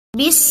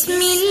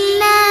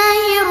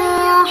বিসমিল্লাহির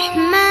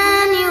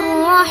রহমানির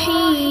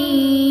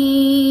রহিম।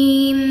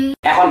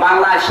 এখন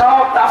বাংলায়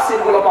সব তাফসীর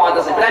গুলো পাওয়া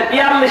যাচ্ছে, প্রায়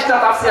 42টা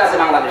তাফসীর আছে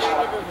বাংলাদেশে।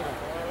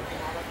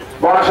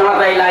 পড়াশোনা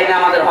তো এই লাইনে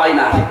আমাদের হয়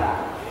না।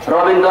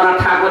 রবীন্দ্রনাথ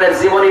ঠাকুরের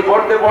জীবনী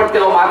পড়তে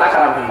পড়তেও মাথা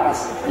খারাপ হয়ে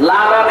গেছে।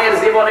 লালনের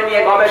জীবনী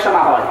নিয়ে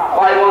গবেষণা হয়,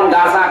 কয় মন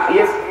গাঁজা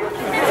খেয়েছে।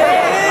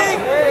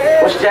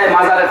 কুষ্টিয়ায়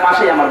মাজারের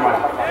পাশেই আমার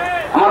বাড়ি।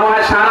 আমার মনে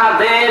হয় সারা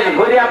দেশ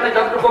ঘুরে আপনি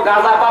যতটুকু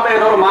গাঁজা পাবেন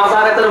ওর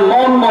মাজারে তো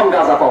মন মন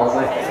গাঁজা পাওয়া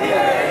যায়।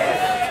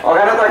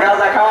 ওখানে তো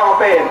গাঁজা খাওয়া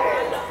ওপেন,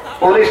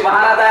 পুলিশ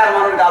পাহারা দেয় আর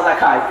মানুষ গাঁজা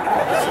খায়।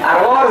 আর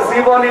ওর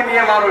জীবনী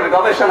নিয়ে মানুষ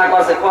গবেষণা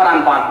করছে কোরআন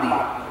পাঠ দিয়ে।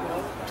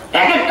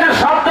 এক একটা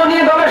শব্দ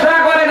নিয়ে গবেষণা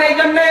করেন। এই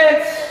জন্য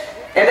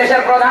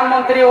এদেশের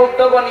প্রধানমন্ত্রী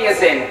উদ্যোগ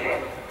নিয়েছেন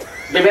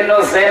বিভিন্ন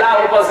জেলা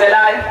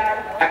উপজেলায়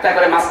একটা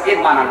করে মসজিদ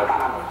বানানো।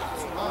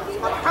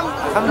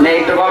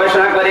 একটু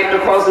গবেষণা করে একটু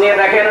খোঁজ নিয়ে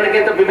দেখেন,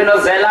 কিন্তু বিভিন্ন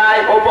জেলায়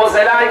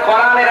উপজেলায়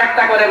কোরআনের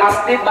একটা করে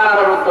মসজিদ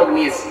বানানোর উদ্যোগ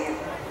নিয়েছে।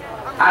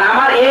 আর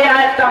আমার এই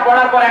আয়াতটা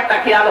পড়ার পর একটা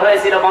খেয়াল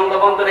হয়েছিল,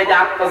 বঙ্গবন্ধুর এই যে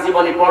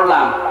আত্মজীবনী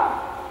পড়লাম,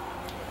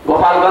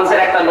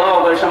 গোপালগঞ্জের একটা লোক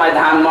ওই সময়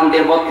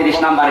ধানমন্ডির 32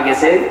 নাম্বার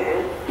গেছে,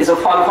 কিছু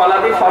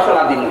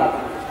ফসলাদি নিয়ে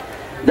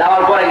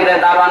যাওয়ার পরে গিয়ে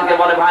দারোয়ানকে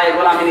বলে, ভাই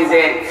এগুলো আমি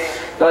নিজে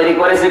তৈরি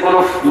করেছি, কোনো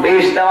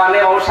বিষ দেওয়া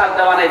নেই, ঔষধ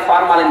দেওয়া নেই,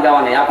 ফরমালিন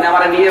দেওয়া নেই, আপনি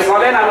আমার নিয়ে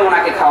চলেন, আমি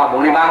ওনাকে খাওয়াবো।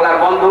 উনি বাংলার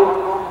বন্ধু।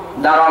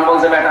 দারোয়ান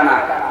বলছে, বেটা না,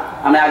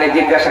 আমি আগে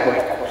জিজ্ঞাসা করি।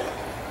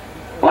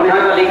 উনি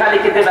হয়তো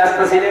লেখালেখিতে ব্যস্ত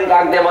ছিলেন,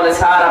 ডাক দিয়ে বলে,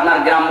 স্যার আপনার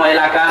গ্রাম্য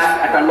এলাকায়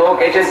একটা লোক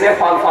এসেছে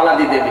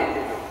ফলাদি দেবে।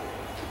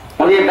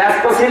 উনি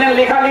ব্যস্ত ছিলেন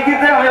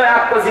লেখালেখিতে, আমি ওই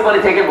আত্মজীবনী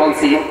থেকে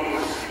বলছি।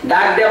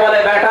 ডাক দিয়ে বলে,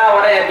 বেটা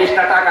ওরে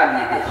 20টা টাকা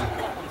দিয়ে দে।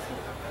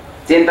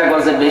 চিন্তা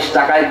করছে 20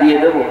 টাকায় দিয়ে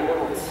দেবো।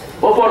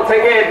 উপর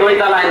থেকে 2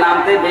 তলায়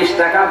নামতে 20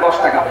 টাকা 10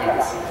 টাকা হয়ে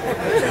গেছে।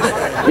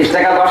 20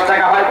 টাকা 10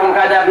 টাকা হয় কোন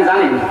কাজে আপনি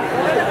জানেন?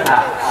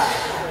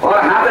 ওর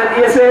হাতে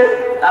দিয়েছে।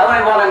 আমি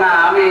বলে, না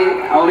আমি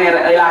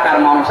এলাকার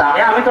মানুষ,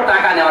 আমি তো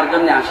টাকা নেওয়ার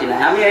জন্য আসি না,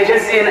 আমি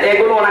এসেছি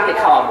এগুলো ওনাকে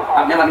খাওয়াবো,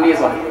 আপনি আমার নিয়ে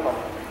চলেন।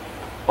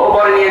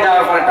 ওপরে নিয়ে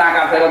যাওয়ার পরে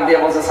টাকা ফেরত দিয়ে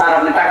বলছে, স্যার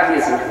আপনি টাকা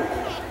দিয়েছেন।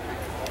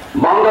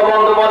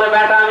 বঙ্গবন্ধু বলে,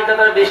 বেটা আমি তো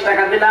 20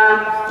 টাকা দিলাম,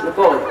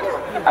 কই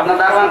আপনার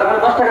দারোয়ান তো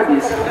 10 টাকা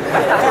দিয়েছে।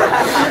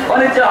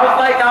 উনি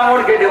জবাই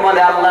কামড় কেটে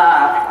বলে, আল্লাহ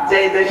যে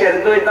দেশের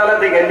 2 তলা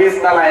থেকে 20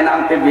 তলায়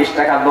নামতে 20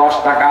 টাকা 10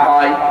 টাকা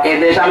হয়, এই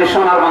দেশ আমি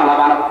সোনার বাংলা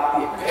বানাবো।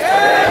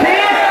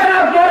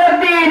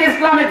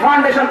 ইসলামিক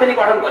ফাউন্ডেশন তিনি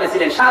গঠন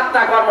করেছিলেন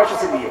 7টা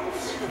কর্মসূচি দিয়ে।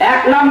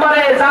 1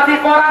 নম্বরে জাতি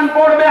কোরআন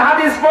পড়বে,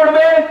 হাদিস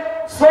পড়বে,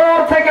 চোর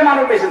থেকে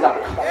মানুষ বেঁচে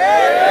যাবে।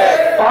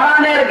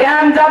 কোরআনের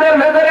জ্ঞান যাদের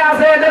ভেতরে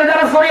আছে এদের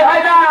যারা চুরি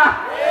হয় না।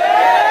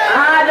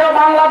 আজও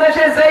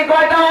বাংলাদেশে যেই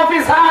কয়টা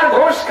অফিসার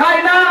ঘুষ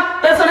খায় না,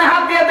 পেছনে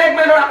হাত দিয়ে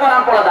দেখবেন ওরা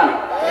কোরআন পড়া জানে।